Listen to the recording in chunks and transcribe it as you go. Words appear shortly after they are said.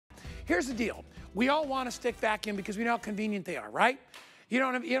here's the deal. We all want a stick vacuum because we know how convenient they are, right? You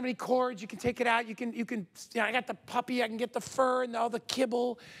don't have any cords, you can take it out, you know, I got the puppy, I can get the fur and all the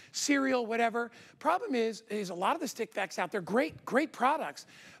kibble, cereal, whatever. Problem is a lot of the stick vacs out there, great products,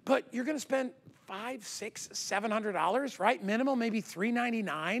 but you're gonna spend $500, $600, $700, right? Minimum, maybe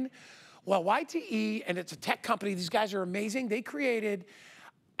 $399. Well, YTE, and it's a tech company, these guys are amazing, they created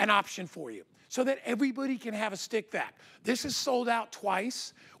an option for you so that everybody can have a stick vac. This is sold out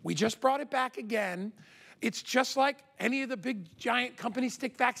twice. We just brought it back again. It's just like any of the big giant company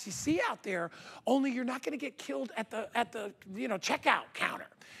stick vacs you see out there, only you're not gonna get killed at the you know, checkout counter.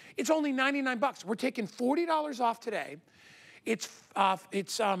 It's only 99 bucks. We're taking $40 off today. It's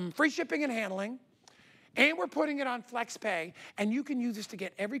free shipping and handling, and we're putting it on FlexPay, and you can use this to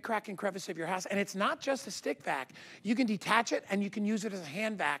get every crack and crevice of your house. And it's not just a stick vac. You can detach it, and you can use it as a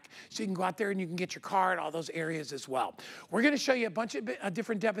hand vac, so you can go out there and you can get your car in all those areas as well. We're gonna show you a bunch of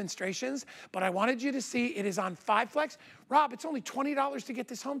different demonstrations, but I wanted you to see it is on 5-Flex. Rob, it's only $20 to get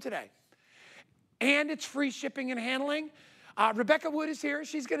this home today. And it's free shipping and handling. Rebecca Wood is here.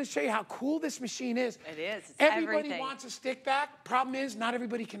 She's going to show you how cool this machine is. It is. It's everybody everything. Wants a stick vac. Problem is, not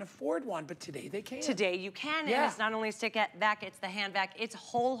everybody can afford one, but today they can. Today you can, yeah. And it's not only a stick vac, it's the hand vac. It's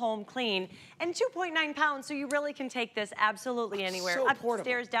whole home clean and 2.9 pounds, so you really can take this absolutely anywhere. So upstairs,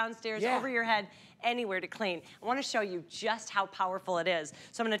 portable. downstairs, yeah. over your head, anywhere to clean. I want to show you just how powerful it is.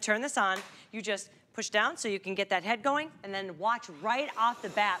 So I'm going to turn this on. You just push down so you can get that head going, and then watch right off the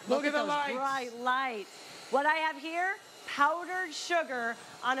bat. Look at those the lights. bright lights. What I have here, powdered sugar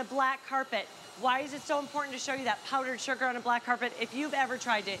on a black carpet. Why is it so important to show you that powdered sugar on a black carpet? If you've ever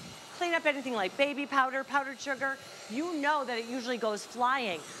tried to clean up anything like baby powder, powdered sugar, you know that it usually goes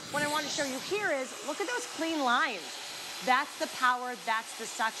flying. What I want to show you here is, look at those clean lines. That's the power, that's the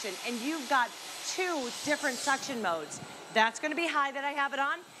suction. And you've got 2 different suction modes. That's going to be high that I have it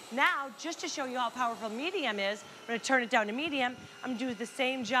on. Now, just to show you how powerful medium is, I'm going to turn it down to medium. I'm going to do the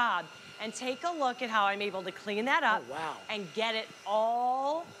same job. And take a look at how I'm able to clean that up and get it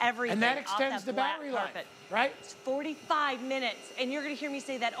all, everything. And that extends off that the battery life, carpet. right? It's 45 minutes. And you're going to hear me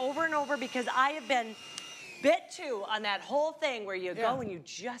say that over and over because I have been bit too on that whole thing where you go and you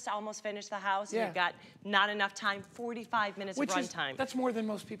just almost finish the house and you've got not enough time, 45 minutes of run time. That's more than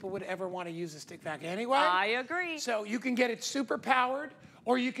most people would ever want to use a stick vac anyway. I agree. So you can get it super powered,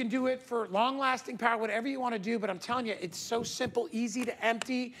 or you can do it for long-lasting power, whatever you want to do. But I'm telling you, it's so simple, easy to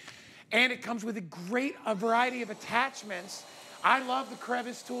empty. And it comes with a variety of attachments. I love the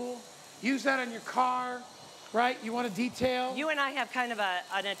crevice tool. Use that on your car, right? You want to detail. You and I have kind of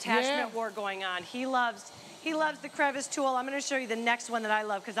an attachment war going on. He loves the crevice tool. I'm going to show you the next one that I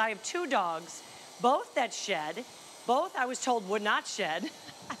love because I have 2 dogs, both that shed. Both I was told would not shed,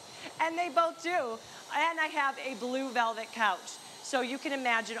 and they both do. And I have a blue velvet couch. So you can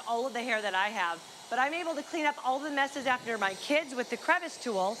imagine all of the hair that I have. But I'm able to clean up all the messes after my kids with the crevice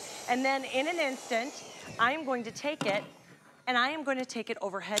tool, and then in an instant, I am going to take it, and I am going to take it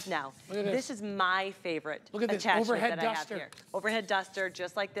overhead now. Look at this. This is my favorite Look at this attachment overhead that I have duster. here. Overhead duster,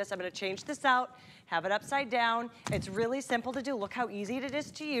 just like this. I'm going to change this out, have it upside down. It's really simple to do. Look how easy it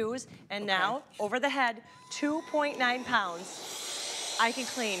is to use. And now, over the head, 2.9 pounds, I can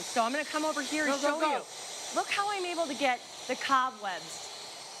clean. So I'm going to come over here and show you. Look how I'm able to get the cobwebs.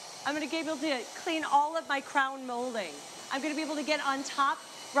 I'm going to be able to clean all of my crown molding. I'm going to be able to get on top.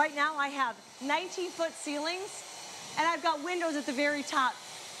 Right now I have 19-foot ceilings, and I've got windows at the very top.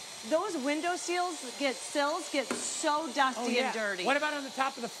 Those window sills get so dusty and dirty. What about on the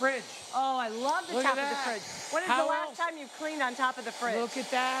top of the fridge? Oh, I love the top of the fridge. When is the last time you've cleaned on top of the fridge? Look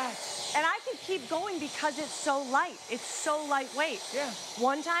at that. And I can keep going because it's so light. It's so lightweight. Yeah.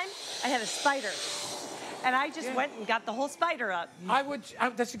 One time, I had a spider. And I just went and got the whole spider up.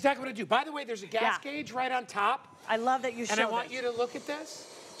 That's exactly what I do. By the way, there's a gas gauge right on top. I love that you showed And I want you to look at this.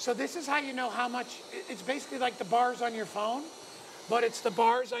 So this is how you know how much, it's basically like the bars on your phone, but it's the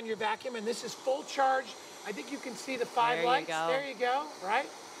bars on your vacuum, and this is full charge. I think you can see the 5 lights. There you go, right?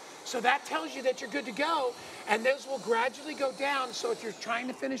 So that tells you that you're good to go, and those will gradually go down, so if you're trying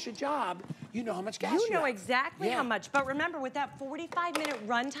to finish a job, you know how much gas you have. You know exactly how much, but remember, with that 45-minute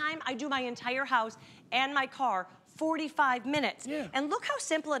run time, I do my entire house and my car 45 minutes. Yeah. And look how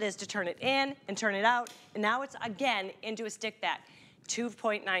simple it is to turn it in and turn it out, and now it's again into a stick vac.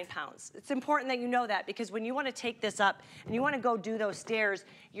 2.9 pounds. It's important that you know that because when you want to take this up and you want to go do those stairs,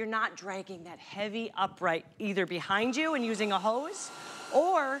 you're not dragging that heavy upright either behind you and using a hose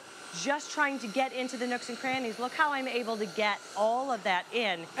or just trying to get into the nooks and crannies. Look how I'm able to get all of that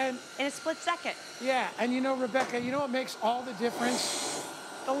in a split second. Yeah, and you know, Rebecca, you know what makes all the difference?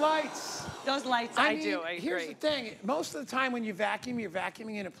 The lights. Those lights, I mean, do, I agree. Here's the thing. Most of the time when you vacuum, you're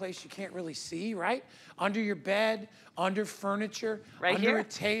vacuuming in a place you can't really see, right? Under your bed, under furniture, right under here? a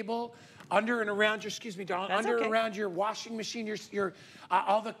table, under and around your, excuse me, darling, under and around your washing machine, your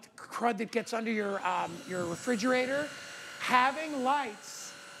all the crud that gets under your refrigerator. Having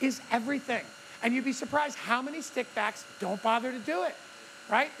lights is everything. And you'd be surprised how many stick vacs don't bother to do it,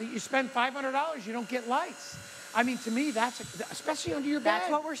 right? You spend $500, you don't get lights. I mean, to me, that's, especially under your bed.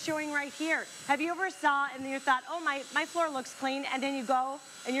 That's what we're showing right here. Have you ever saw and then you thought, oh, my floor looks clean, and then you go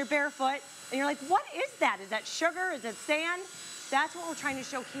and you're barefoot and you're like, what is that? Is that sugar? Is it sand? That's what we're trying to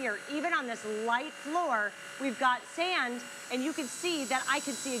show here. Even on this light floor, we've got sand, and you can see that I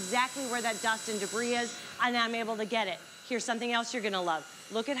can see exactly where that dust and debris is, and I'm able to get it. Here's something else you're gonna love.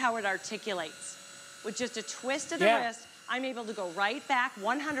 Look at how it articulates. With just a twist of the wrist, I'm able to go right back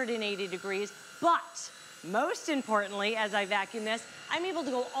 180 degrees, but most importantly, as I vacuum this, I'm able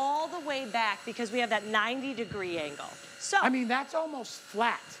to go all the way back because we have that 90-degree angle. So I mean, that's almost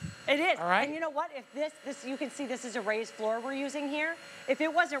flat. It is. All right. And you know what? If this, you can see this is a raised floor we're using here. If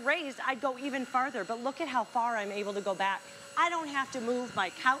it wasn't raised, I'd go even farther. But look at how far I'm able to go back. I don't have to move my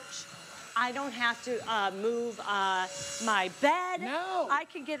couch. I don't have to move my bed. No. I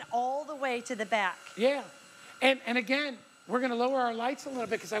can get all the way to the back. Yeah. And again, we're going to lower our lights a little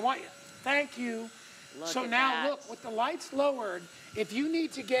bit because I want you. Thank you. So now look, with the lights lowered, if you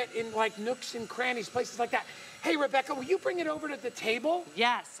need to get in like nooks and crannies, places like that, hey, Rebecca, will you bring it over to the table?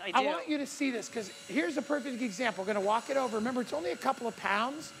 Yes, I do. I want you to see this because here's a perfect example. We're going to walk it over. Remember, it's only a couple of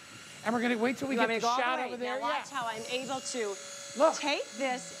pounds, and we're going to wait till we get the shot over there. Now watch how I'm able to look. Take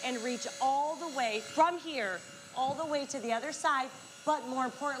this and reach all the way from here, all the way to the other side. But more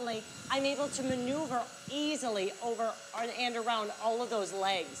importantly, I'm able to maneuver easily over and around all of those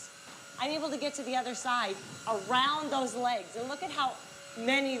legs. I'm able to get to the other side around those legs. And look at how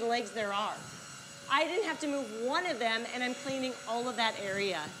many legs there are. I didn't have to move one of them, and I'm cleaning all of that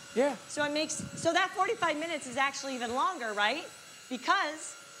area. Yeah. So that 45 minutes is actually even longer, right?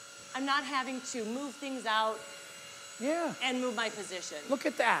 Because I'm not having to move things out and move my position. Look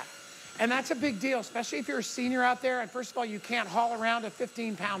at that. And that's a big deal, especially if you're a senior out there. And first of all, you can't haul around a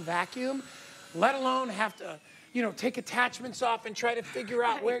 15-pound vacuum, let alone have to, you know, take attachments off and try to figure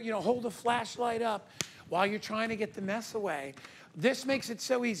out where, you know, hold a flashlight up while you're trying to get the mess away. This makes it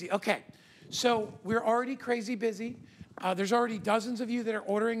so easy. Okay, so we're already crazy busy. There's already dozens of you that are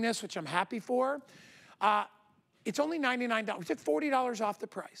ordering this, which I'm happy for. It's only $99. We took $40 off the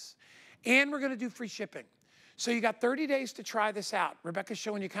price. And we're going to do free shipping. So you got 30 days to try this out. Rebecca's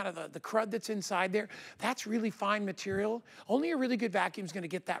showing you kind of the crud that's inside there. That's really fine material. Only a really good vacuum is going to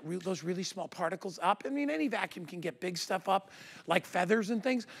get those really small particles up. I mean, any vacuum can get big stuff up, like feathers and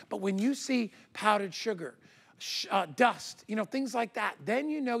things. But when you see powdered sugar, dust, you know, things like that, then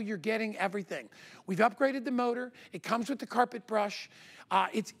you know you're getting everything. We've upgraded the motor. It comes with the carpet brush.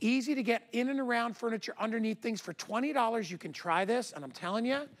 It's easy to get in and around furniture, underneath things. For $20, you can try this, and I'm telling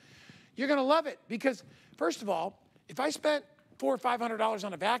you, you're going to love it because, first of all, if I spent $400 or $500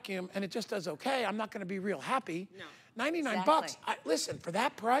 on a vacuum and it just does okay, I'm not going to be real happy. No. 99 bucks. Listen, for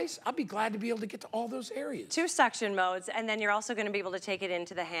that price, I'll be glad to be able to get to all those areas. 2 suction modes, and then you're also going to be able to take it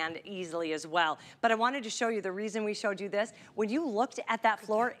into the hand easily as well. But I wanted to show you the reason we showed you this. When you looked at that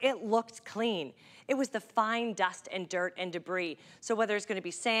floor, it looked clean. It was the fine dust and dirt and debris. So whether it's going to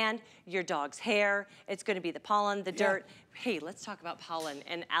be sand, your dog's hair, it's going to be the pollen, the dirt. Hey, let's talk about pollen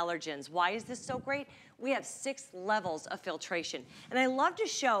and allergens. Why is this so great? We have 6 levels of filtration. And I love to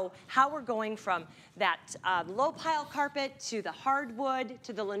show how we're going from that low pile carpet to the hardwood,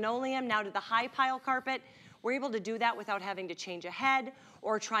 to the linoleum, now to the high pile carpet. We're able to do that without having to change a head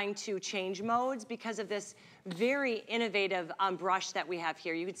or trying to change modes because of this very innovative brush that we have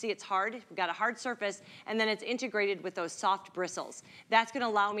here. You can see it's hard. We've got a hard surface, and then it's integrated with those soft bristles. That's going to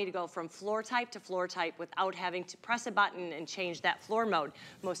allow me to go from floor type to floor type without having to press a button and change that floor mode.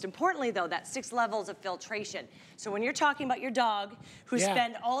 Most importantly, though, that's 6 levels of filtration. So when you're talking about your dog who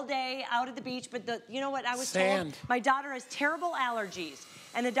spend all day out at the beach, but you know what I was told? My daughter has terrible allergies,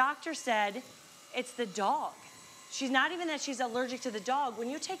 and the doctor said it's the dog. She's not even that she's allergic to the dog. When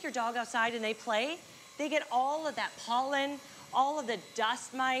you take your dog outside and they play, they get all of that pollen, all of the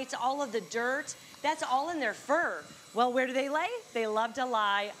dust mites, all of the dirt. That's all in their fur. Well, where do they lay? They love to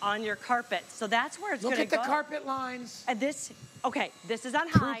lie on your carpet. So that's where it's going to go. Look at the carpet lines. And this, okay, this is on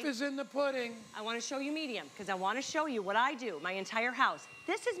high. Proof is in the pudding. I want to show you medium because I want to show you what I do, my entire house.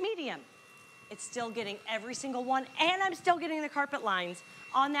 This is medium. It's still getting every single one, and I'm still getting the carpet lines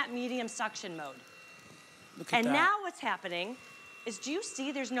on that medium suction mode. Look at that. Now what's happening is, do you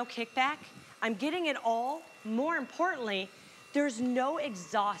see there's no kickback? I'm getting it all. More importantly, there's no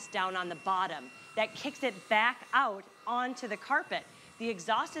exhaust down on the bottom that kicks it back out onto the carpet. The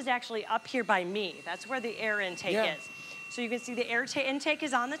exhaust is actually up here by me. That's where the air intake is. So you can see the air intake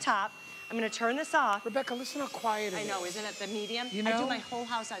is on the top. I'm gonna turn this off. Rebecca, listen how quiet it is. I know, isn't it the medium? You know? I do my whole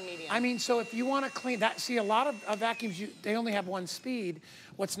house on medium. I mean, so if you want to clean that, see, a lot of vacuums, they only have one speed.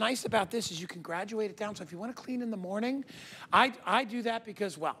 What's nice about this is you can graduate it down. So if you want to clean in the morning, I do that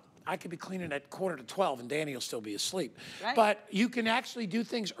because, well, I could be cleaning at 11:45 and Danny will still be asleep. Right. But you can actually do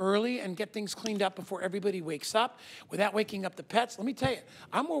things early and get things cleaned up before everybody wakes up without waking up the pets. Let me tell you,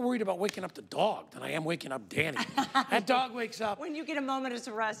 I'm more worried about waking up the dog than I am waking up Danny. That dog wakes up. When you get a moment of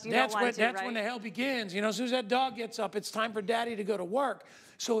rest, you don't want to, That's when the hell begins. You know, as soon as that dog gets up, it's time for Daddy to go to work.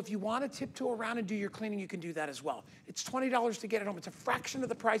 So if you want to tiptoe around and do your cleaning, you can do that as well. It's $20 to get it home. It's a fraction of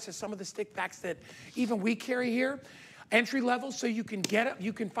the price of some of the stick vacs that even we carry here. Entry level, so you can get it.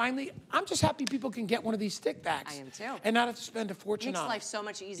 You can finally, I'm just happy people can get one of these stick vacs. I am too. And not have to spend a fortune on it. Makes life so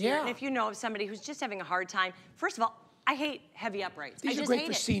much easier. Yeah. And if you know of somebody who's just having a hard time, first of all, I hate heavy uprights. These are great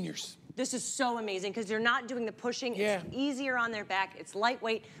for seniors. This is so amazing because they're not doing the pushing. It's easier on their back. It's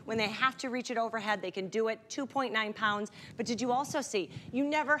lightweight. When they have to reach it overhead, they can do it. 2.9 pounds. But did you also see, you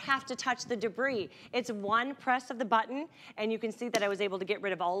never have to touch the debris. It's one press of the button, and you can see that I was able to get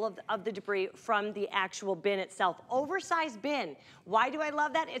rid of all of the debris from the actual bin itself. Oversized bin. Why do I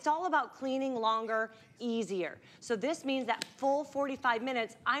love that? It's all about cleaning longer, easier. So this means that full 45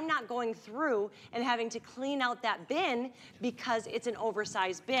 minutes, I'm not going through and having to clean out that bin because it's an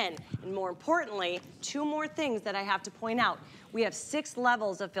oversized bin. And more importantly, two more things that I have to point out. We have 6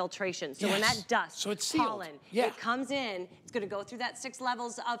 levels of filtration. So when that dust, pollen, it comes in, it's gonna go through that 6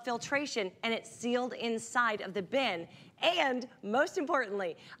 levels of filtration and it's sealed inside of the bin. And most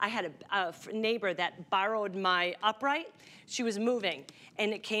importantly, I had a neighbor that borrowed my upright. She was moving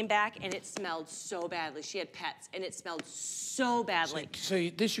and it came back and it smelled so badly. She had pets and it smelled so badly. So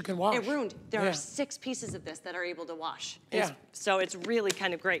this you can wash. It ruined. There are 6 pieces of this that are able to wash. Yeah. So it's really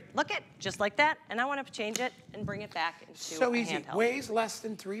kind of great. Look at, just like that. And I want to change it and bring it back into so a easy. handheld. Weighs less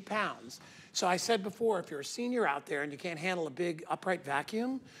than 3 pounds. So I said before, if you're a senior out there and you can't handle a big upright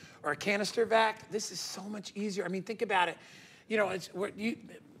vacuum or a canister vac, this is so much easier. I mean, think about it. You know, it's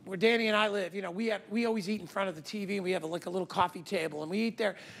where Danny and I live, you know, we always eat in front of the TV and we have like a little coffee table and we eat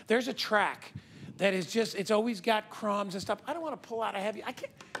there. There's a track that is just, it's always got crumbs and stuff. I don't want to pull out a heavy, I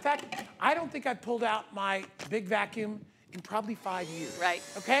can't, in fact, I don't think I've pulled out my big vacuum in probably 5 years. Right.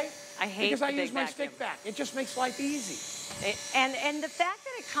 Okay? I hate because I the big use my vacuum. stick vac. It just makes life easy. And the fact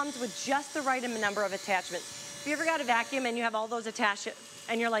that it comes with just the right number of attachments. Have you ever got a vacuum and you have all those attached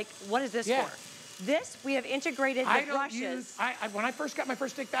and you're like, what is this for? This, we have integrated the brushes. When I first got my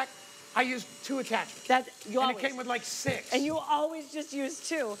first stick vac, I used 2 attachments. It came with like 6. And you always just use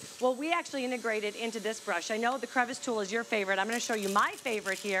 2. Well, we actually integrated into this brush. I know the crevice tool is your favorite. I'm gonna show you my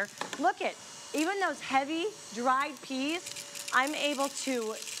favorite here. Look at, even those heavy dried peas, I'm able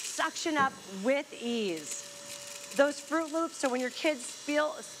to suction up with ease. Those Fruit Loops, so when your kid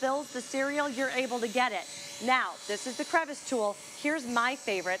spills the cereal, you're able to get it. Now, this is the crevice tool. Here's my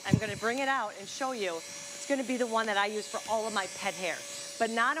favorite. I'm gonna bring it out and show you. It's gonna be the one that I use for all of my pet hair. But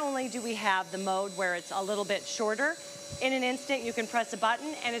not only do we have the mode where it's a little bit shorter, in an instant you can press a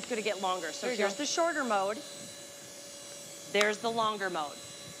button and it's gonna get longer. So here's the shorter mode. There's the longer mode.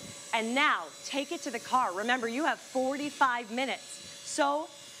 And now, take it to the car. Remember, you have 45 minutes. So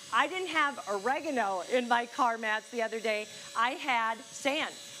I didn't have oregano in my car mats the other day. I had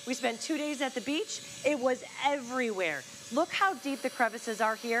sand. We spent 2 days at the beach. It was everywhere. Look how deep the crevices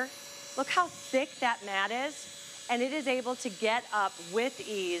are here. Look how thick that mat is. And it is able to get up with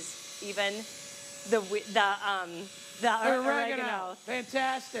ease, even the oregano.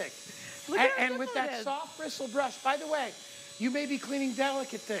 Fantastic. Look how and with simple it that is. soft bristle brush, by the way, you may be cleaning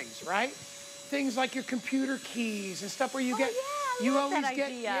delicate things, right? Things like your computer keys and stuff where you get, you always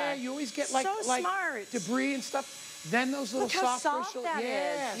get, you always get like smart. debris and stuff. Then those little Look how soft bristle, that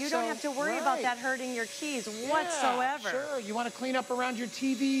is. You don't have to worry about that hurting your keys whatsoever. Sure, you want to clean up around your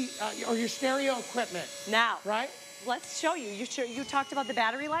TV or your stereo equipment. Now, right? Let's show you. You talked about the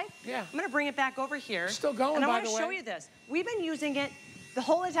battery life? Yeah. I'm gonna bring it back over here. Still going, by the way. And I wanna show you this. We've been using it the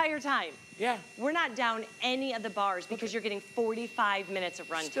whole entire time. Yeah. We're not down any of the bars because you're getting 45 minutes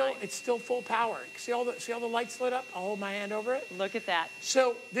of run time. It's still full power. See all the lights lit up? I'll hold my hand over it. Look at that.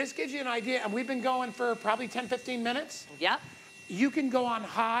 So this gives you an idea, and we've been going for probably 10, 15 minutes. Yep. You can go on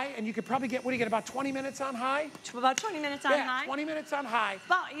high, and you could probably get, what do you get, about 20 minutes on high? About 20 minutes on high. 20 minutes on high.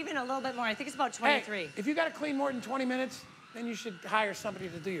 About even a little bit more. I think it's about 23. Hey, if you got to clean more than 20 minutes, then you should hire somebody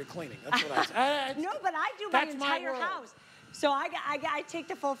to do your cleaning. That's what I say. No, but I do my entire house. So I take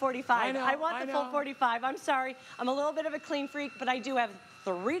the full 45. I want the full 45. I'm sorry. I'm a little bit of a clean freak, but I do have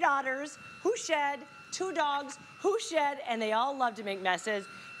 3 daughters who shed, 2 dogs who shed, and they all love to make messes.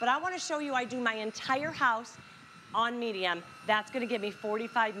 But I want to show you I do my entire house on medium. That's going to give me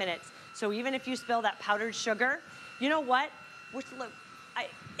 45 minutes. So even if you spill that powdered sugar, you know what? Look,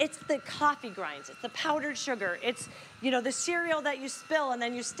 it's the coffee grinds. It's the powdered sugar. It's, you know, the cereal that you spill and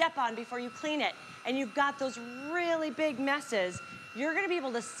then you step on before you clean it. And you've got those really big messes. You're going to be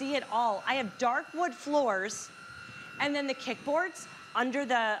able to see it all. I have dark wood floors, and then the kickboards under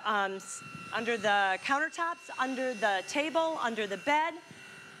the countertops, under the table, under the bed.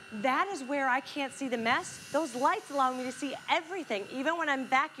 That is where I can't see the mess. Those lights allow me to see everything, even when I'm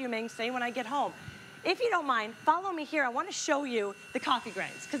vacuuming, say when I get home. If you don't mind, follow me here. I want to show you the coffee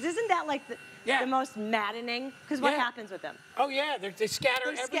grinds, because isn't that like the most maddening? Because what happens with them? Oh yeah, they scatter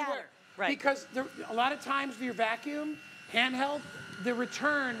everywhere. Scatter. Right. Because a lot of times with your vacuum, handheld, the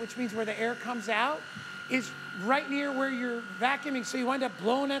return, which means where the air comes out, is right near where you're vacuuming, so you wind up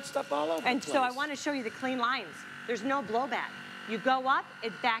blowing that stuff all over the place. So I want to show you the clean lines. There's no blowback. You go up,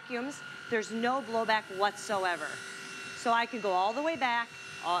 it vacuums. There's no blowback whatsoever. So I could go all the way back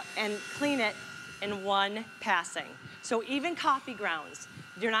and clean it in one passing. So even coffee grounds,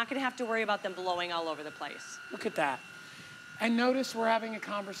 you're not going to have to worry about them blowing all over the place. Look at that. And notice we're having a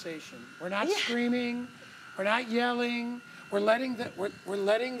conversation. We're not screaming. We're not yelling. We're letting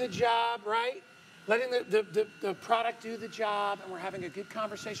the job, right? Letting the product do the job, and we're having a good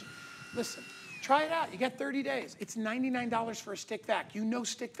conversation. Listen, try it out. You got 30 days. It's $99 for a stick vac. You know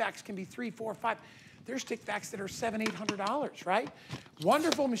stick vacs can be $300, $400, $500. There's stick vacs that are $700, $800, right?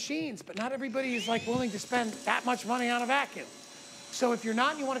 Wonderful machines, but not everybody is like willing to spend that much money on a vacuum. So if you're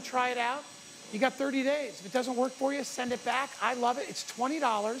not and you want to try it out, you got 30 days. If it doesn't work for you, send it back. I love it. It's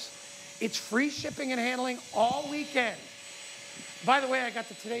 $20. It's free shipping and handling all weekend. By the way, I got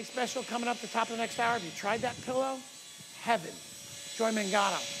the Today Special coming up at the top of the next hour. Have you tried that pillow? Heaven. Joy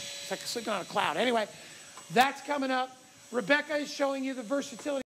Mangano. It's like sleeping on a cloud. Anyway, that's coming up. Rebecca is showing you the versatility.